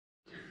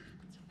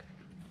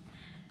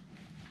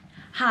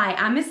Hi,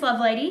 I'm Miss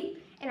Lovelady.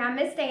 And I'm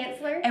Miss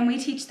Dantzler. And we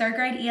teach 3rd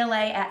grade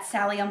ELA at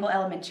Sally Humble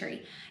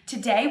Elementary.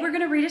 Today we're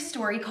going to read a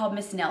story called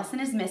Miss Nelson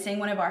is Missing,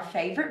 one of our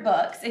favorite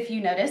books, if you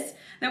notice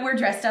that we're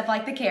dressed up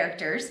like the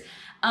characters.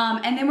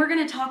 And then we're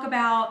going to talk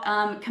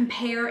about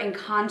compare and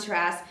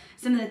contrast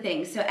some of the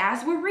things. So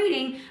as we're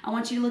reading, I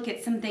want you to look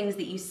at some things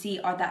that you see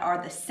that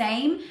are the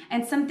same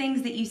and some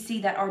things that you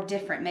see that are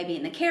different, maybe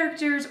in the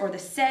characters or the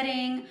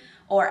setting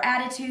or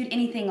attitude,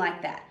 anything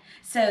like that.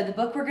 So the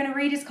book we're going to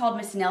read is called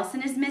Miss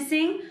Nelson is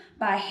Missing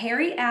by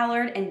Harry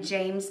Allard and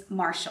James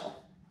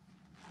Marshall.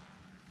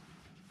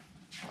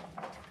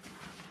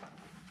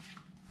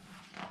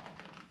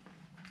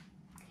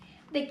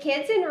 The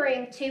kids in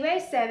room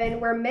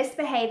 207 were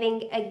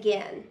misbehaving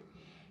again.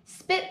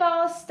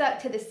 Spitballs stuck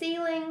to the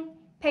ceiling,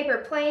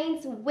 paper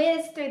planes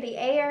whizzed through the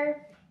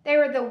air. They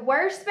were the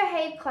worst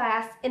behaved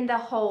class in the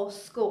whole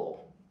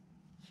school.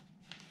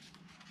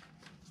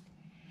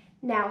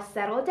 "Now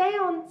settle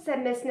down,"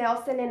 said Miss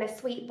Nelson in a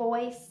sweet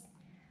voice.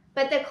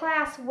 But the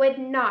class would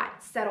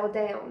not settle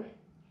down.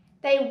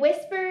 They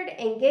whispered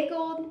and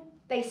giggled.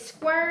 They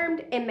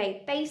squirmed and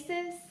made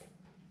faces.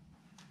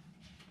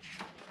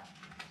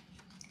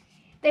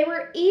 They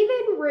were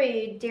even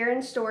rude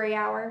during story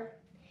hour,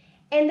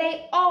 and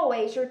they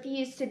always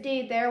refused to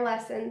do their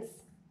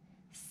lessons.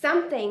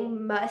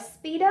 "Something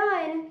must be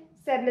done,"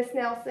 said Miss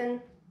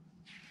Nelson.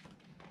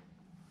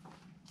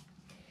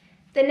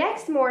 The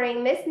next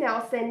morning, Miss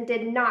Nelson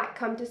did not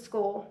come to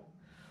school.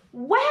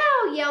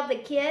 "Wow," yelled the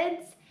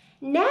kids.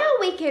 "Now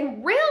we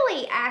can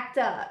really act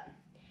up."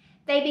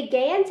 They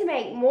began to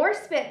make more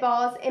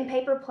spitballs and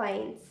paper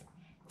planes.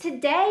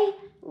 "Today,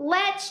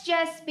 let's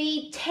just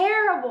be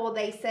terrible,"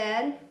 they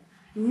said.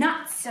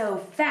 "Not so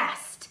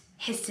fast,"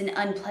 hissed an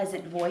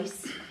unpleasant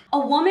voice. A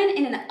woman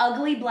in an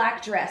ugly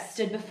black dress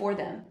stood before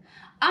them.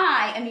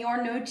 "I am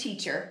your new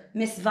teacher,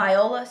 Miss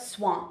Viola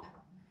Swamp."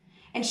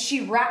 And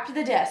she rapped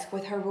the desk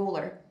with her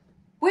ruler.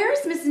 "Where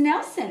is Miss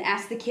Nelson?"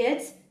 asked the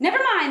kids.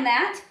 "Never mind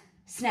that,"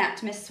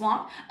 snapped Miss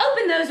Swamp.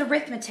 "Open those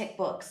arithmetic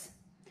books."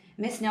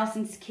 Miss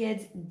Nelson's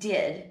kids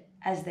did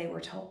as they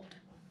were told.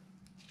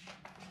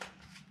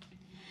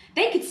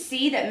 They could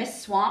see that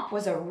Miss Swamp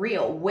was a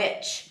real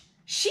witch.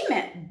 She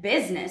meant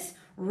business.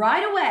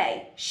 Right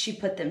away, she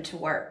put them to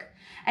work,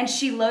 and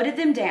she loaded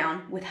them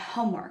down with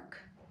homework.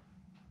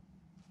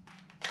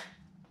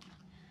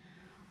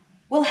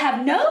 "We'll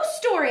have no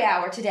story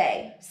hour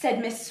today," said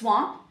Miss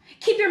Swamp.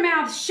 "Keep your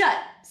mouths shut,"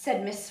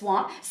 said Miss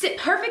Swamp. "Sit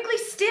perfectly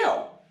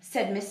still,"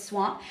 said Miss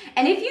Swamp.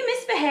 "And if you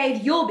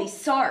misbehave, you'll be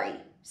sorry,"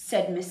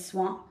 said Miss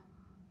Swamp.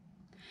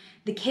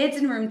 The kids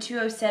in room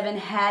 207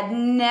 had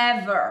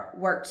never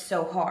worked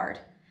so hard.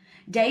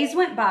 Days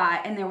went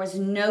by and there was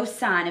no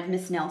sign of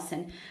Miss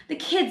Nelson. The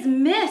kids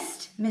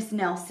missed Miss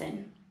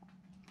Nelson.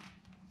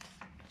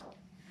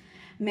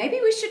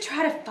 "Maybe we should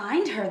try to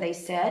find her," they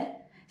said.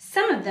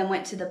 Some of them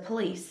went to the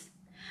police.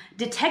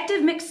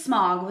 Detective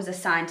McSmog was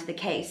assigned to the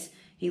case.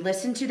 He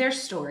listened to their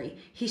story.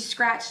 He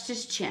scratched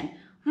his chin.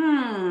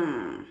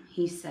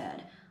 He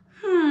said.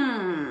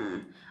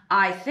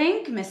 "I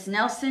think Miss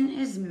Nelson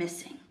is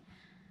missing."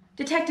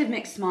 Detective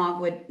McSmog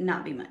would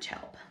not be much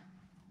help.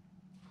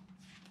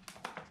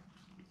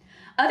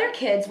 Other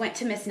kids went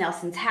to Miss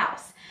Nelson's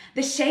house.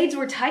 The shades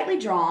were tightly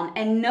drawn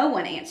and no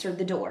one answered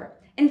the door.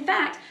 In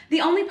fact,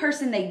 the only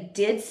person they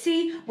did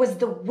see was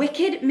the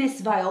wicked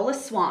Miss Viola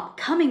Swamp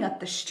coming up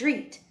the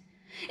street.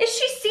 "If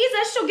she sees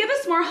us, she'll give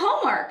us more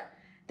homework."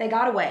 They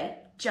got away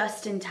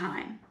just in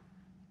time.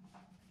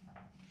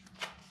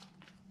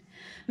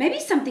 "Maybe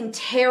something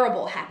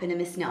terrible happened to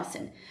Miss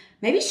Nelson.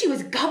 Maybe she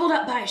was gobbled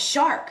up by a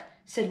shark,"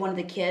 said one of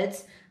the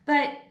kids,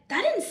 but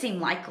that didn't seem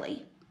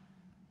likely.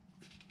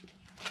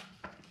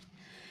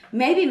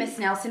 "Maybe Miss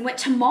Nelson went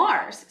to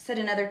Mars," said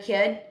another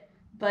kid,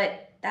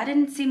 but that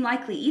didn't seem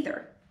likely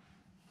either.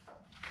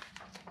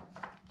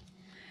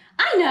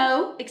 "I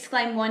know,"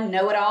 exclaimed one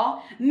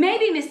know-it-all.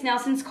 "Maybe Miss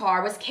Nelson's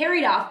car was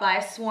carried off by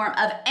a swarm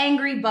of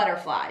angry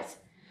butterflies."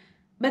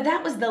 But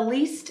that was the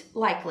least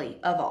likely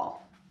of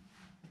all.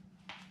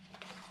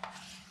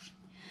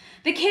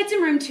 The kids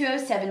in room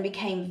 207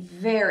 became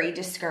very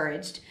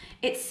discouraged.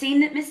 It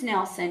seemed that Miss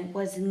Nelson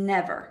was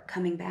never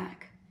coming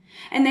back,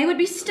 and they would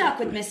be stuck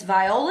with Miss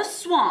Viola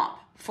Swamp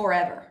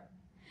forever.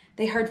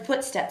 They heard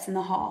footsteps in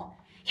the hall.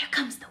 "Here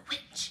comes the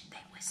witch,"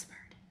 they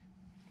whispered.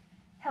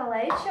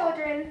 "Hello,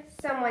 children,"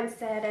 someone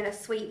said in a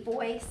sweet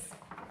voice.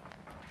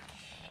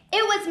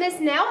 It was Miss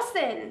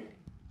Nelson.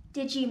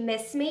 "Did you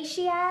miss me?"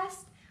 she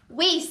asked.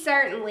 "We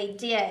certainly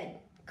did,"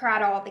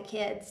 cried all the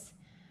kids.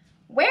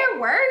 "Where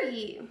were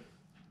you?"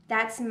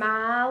 "That's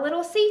my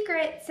little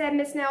secret," said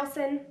Miss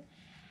Nelson.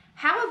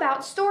 "How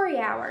about story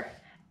hour?"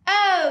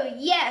 "Oh,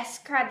 yes,"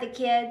 cried the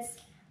kids.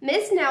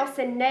 Miss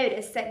Nelson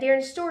noticed that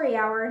during story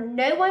hour,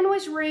 no one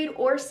was rude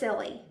or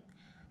silly.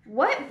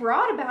 "What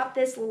brought about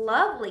this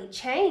lovely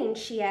change?"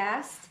 she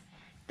asked.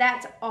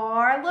 "That's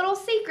our little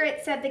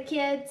secret," said the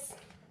kids.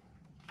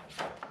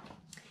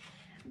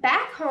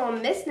 Back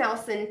home, Miss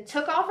Nelson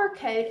took off her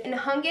coat and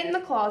hung it in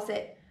the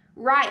closet,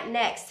 right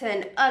next to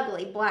an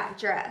ugly black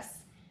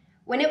dress.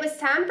 When it was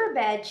time for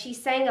bed, she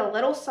sang a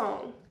little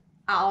song.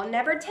 I'll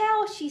never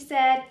tell, she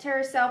said to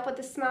herself with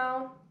a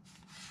smile.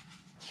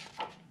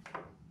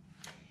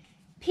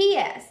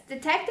 P.S.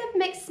 Detective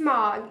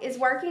McSmog is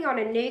working on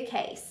a new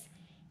case.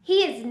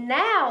 He is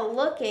now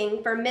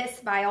looking for Miss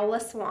Viola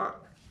Swamp.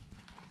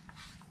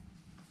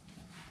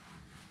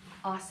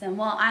 Awesome.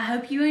 Well, I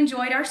hope you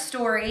enjoyed our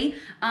story.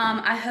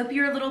 I hope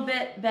you're a little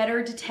bit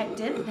better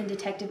detective than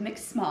Detective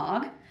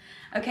McSmog.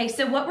 Okay,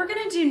 so what we're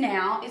going to do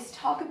now is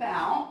talk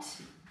about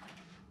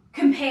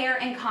compare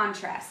and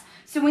contrast.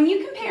 So when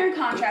you compare and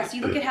contrast,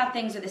 you look at how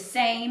things are the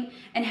same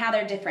and how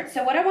they're different.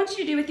 So what I want you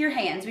to do with your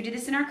hands, we do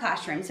this in our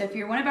classroom. So if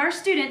you're one of our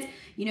students,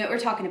 you know what we're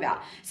talking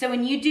about. So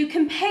when you do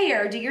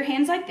compare, do your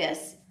hands like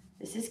this.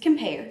 This is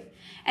compare.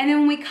 And then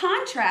when we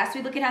contrast,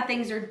 we look at how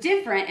things are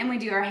different and we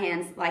do our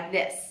hands like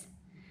this.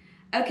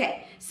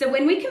 Okay, so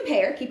when we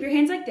compare, keep your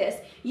hands like this,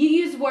 you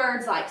use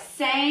words like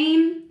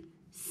same,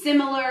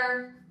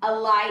 similar,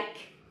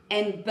 alike,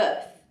 and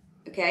both,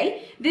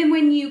 okay? Then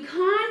when you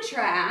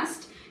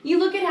contrast, you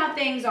look at how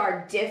things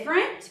are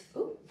different.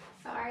 Ooh,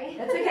 sorry.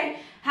 That's okay.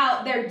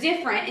 How they're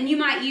different, and you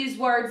might use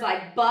words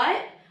like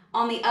but,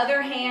 on the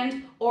other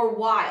hand, or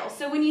while.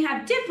 So when you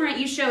have different,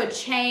 you show a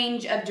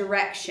change of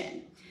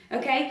direction.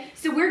 Okay,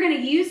 so we're going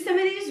to use some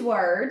of these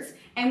words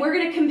and we're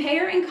going to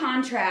compare and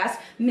contrast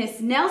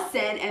Miss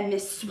Nelson and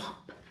Miss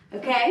Swamp.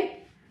 Okay?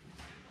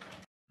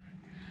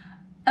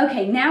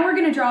 Okay, now we're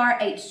going to draw our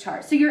H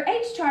chart. So your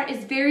H chart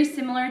is very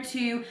similar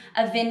to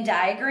a Venn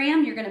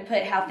diagram. You're going to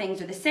put how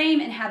things are the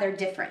same and how they're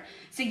different.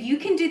 So you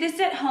can do this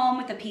at home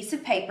with a piece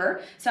of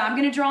paper. So I'm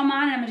going to draw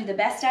mine and I'm going to do the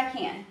best I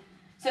can.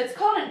 So it's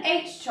called an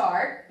H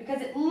chart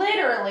because it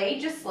literally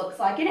just looks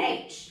like an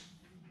H.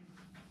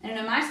 And I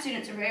know my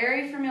students are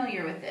very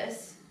familiar with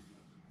this.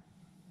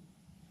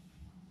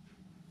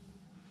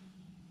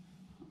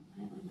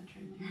 I didn't leave my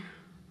trim there.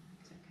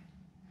 It's okay.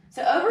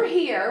 So over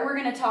here, we're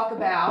going to talk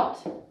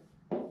about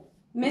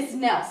Miss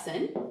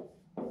Nelson.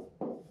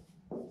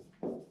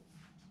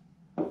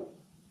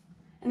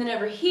 And then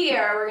over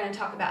here, we're going to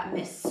talk about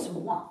Miss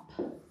Swamp.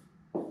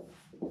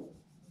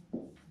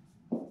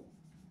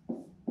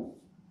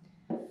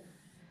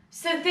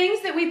 So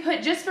things that we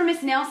put just for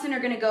Miss Nelson are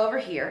going to go over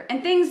here,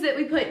 and things that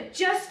we put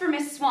just for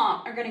Miss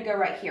Swamp are going to go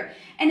right here.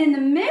 And in the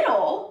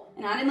middle,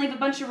 and I didn't leave a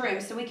bunch of room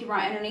so we can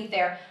write underneath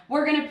there,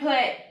 we're going to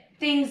put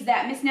things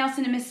that Miss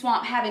Nelson and Miss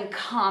Swamp have in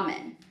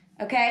common,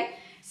 okay?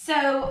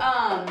 So,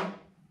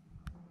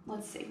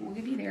 let's see, we'll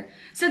give you there.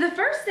 So the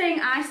first thing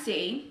I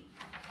see,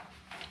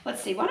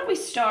 let's see, why don't we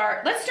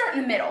start, let's start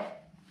in the middle.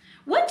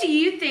 What do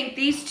you think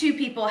these two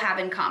people have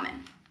in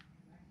common?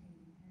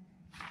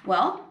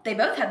 Well, they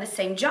both have the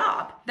same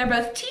job. They're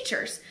both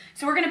teachers.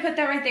 So we're going to put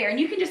that right there. And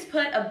you can just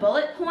put a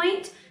bullet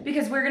point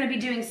because we're going to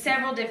be doing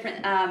several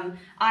different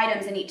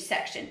items in each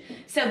section.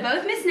 So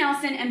both Miss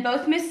Nelson and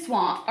both Miss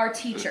Swamp are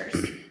teachers.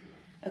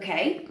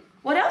 Okay?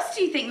 What else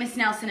do you think Miss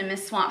Nelson and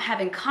Miss Swamp have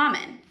in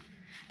common?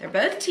 They're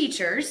both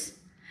teachers.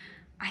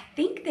 I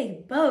think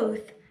they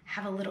both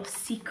have a little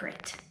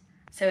secret.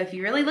 So if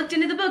you really looked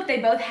into the book, they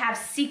both have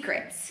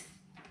secrets.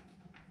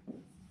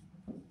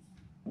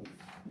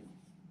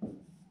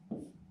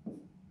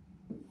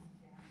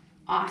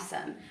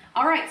 Awesome.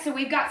 All right, so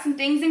we've got some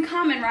things in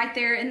common right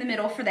there in the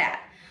middle for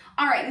that.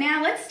 All right,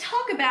 now let's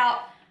talk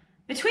about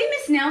between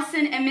Miss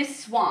Nelson and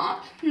Miss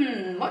Swamp.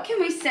 What can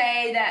we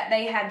say that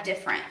they have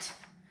different?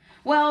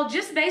 Well,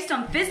 just based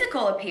on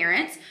physical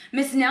appearance,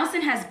 Miss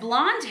Nelson has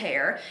blonde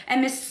hair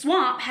and Miss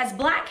Swamp has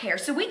black hair.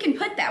 So we can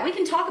put that. We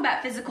can talk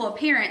about physical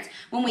appearance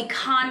when we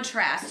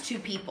contrast two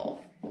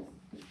people.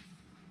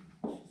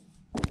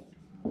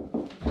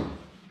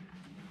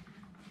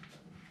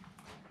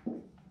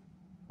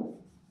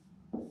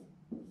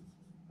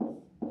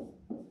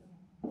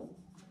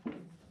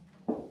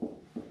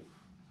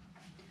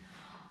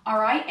 All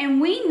right, and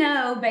we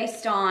know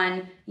based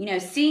on,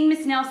 seeing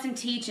Miss Nelson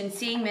teach and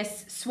seeing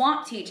Miss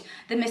Swamp teach,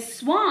 that Miss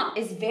Swamp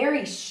is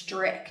very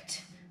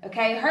strict,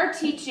 okay? Her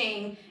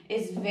teaching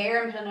is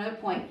very, another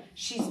point,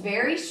 she's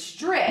very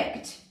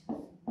strict.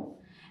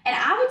 And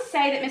I would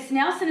say that Miss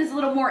Nelson is a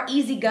little more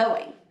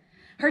easygoing.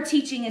 Her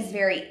teaching is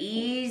very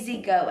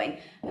easygoing.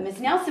 But Miss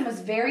Nelson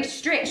was very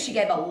strict. She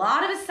gave a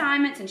lot of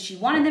assignments and she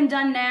wanted them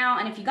done now.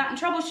 And if you got in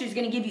trouble, she was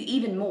going to give you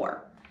even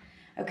more,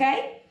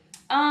 okay?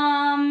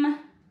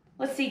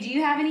 Let's see, do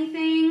you have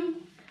anything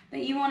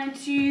that you wanted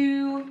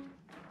to?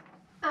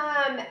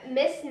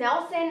 Miss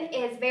Nelson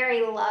is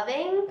very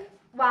loving,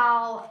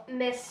 while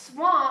Miss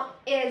Swamp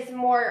is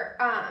more,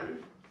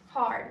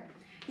 hard.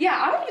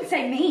 Yeah, I would even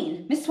say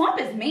mean. Miss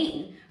Swamp is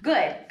mean.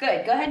 Good,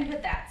 good. Go ahead and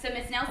put that. So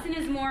Miss Nelson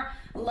is more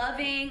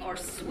loving or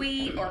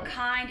sweet or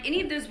kind.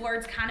 Any of those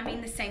words kind of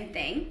mean the same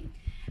thing.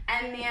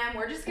 And then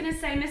we're just going to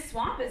say Miss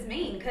Swamp is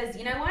mean because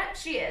you know what?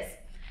 She is.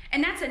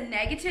 And that's a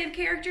negative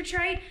character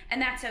trait,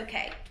 and that's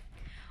okay.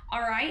 All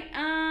right,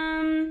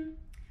 I'm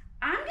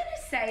going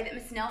to say that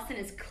Miss Nelson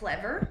is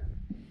clever.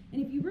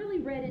 And if you really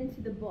read into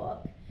the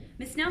book,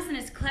 Miss Nelson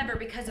is clever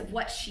because of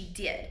what she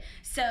did.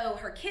 So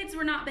her kids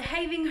were not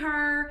behaving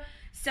her,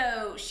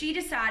 so she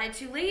decided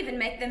to leave and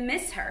make them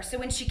miss her. So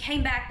when she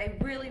came back, they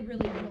really,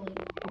 really, really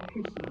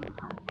appreciated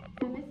her.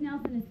 So Miss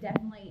Nelson is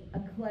definitely a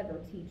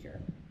clever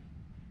teacher.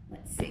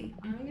 Let's see.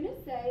 I'm going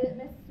to say that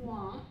Miss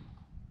Swamp,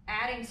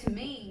 adding to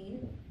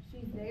mean,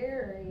 she's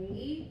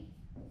very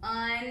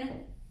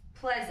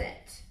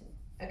unpleasant.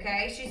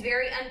 Okay, she's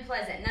very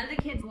unpleasant. None of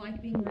the kids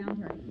like being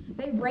around her.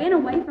 They ran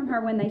away from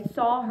her when they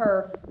saw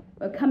her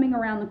coming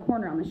around the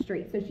corner on the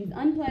street. So she's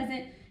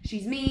unpleasant,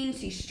 she's mean,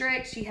 she's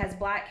strict, she has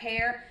black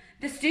hair.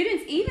 The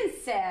students even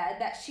said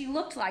that she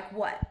looked like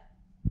what?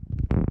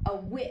 A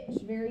witch.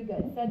 Very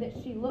good. Said that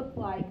she looked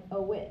like a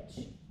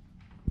witch.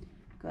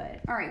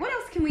 Good. All right, what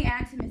else can we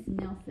add to Miss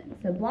Nelson?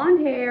 So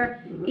blonde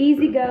hair,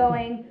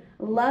 easygoing,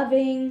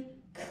 loving,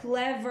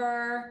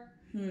 clever.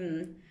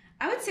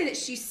 I would say that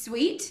she's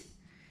sweet.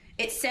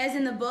 It says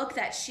in the book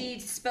that she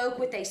spoke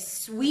with a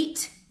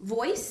sweet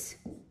voice.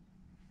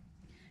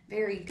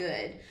 Very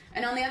good.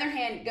 And on the other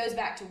hand, it goes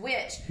back to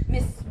witch.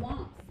 Miss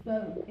Swamp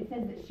spoke. It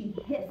says that she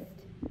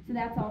hissed. So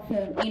that's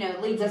also,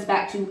 leads us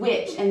back to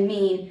witch and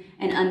mean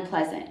and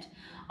unpleasant.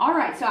 All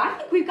right, so I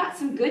think we've got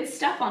some good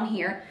stuff on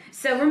here.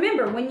 So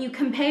remember, when you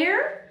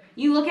compare,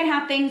 you look at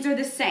how things are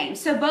the same.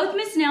 So both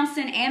Miss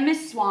Nelson and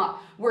Miss Swamp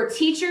were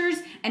teachers,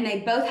 and they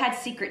both had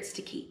secrets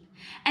to keep.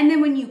 And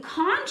then when you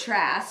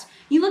contrast,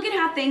 you look at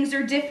how things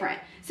are different.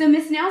 So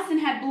Miss Nelson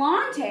had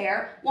blonde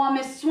hair, while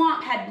Miss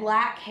Swamp had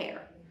black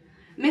hair.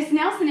 Miss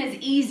Nelson is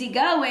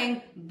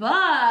easygoing,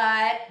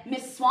 but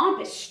Miss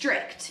Swamp is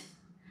strict.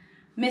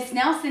 Miss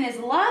Nelson is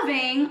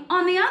loving.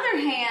 On the other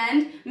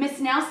hand, Miss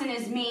Nelson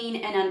is mean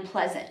and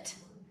unpleasant.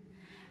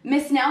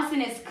 Miss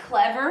Nelson is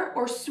clever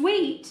or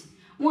sweet,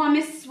 while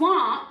Miss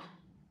Swamp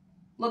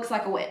looks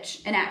like a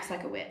witch and acts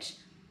like a witch.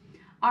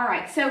 All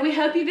right, so we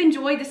hope you've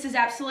enjoyed. This is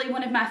absolutely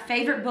one of my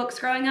favorite books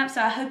growing up,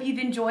 so I hope you've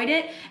enjoyed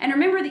it. And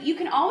remember that you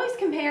can always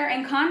compare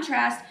and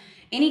contrast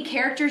any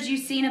characters you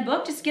see in a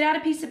book. Just get out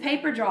a piece of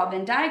paper, draw a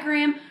Venn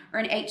diagram or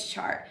an H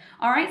chart.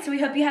 All right, so we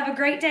hope you have a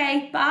great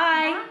day.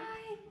 Bye. Bye.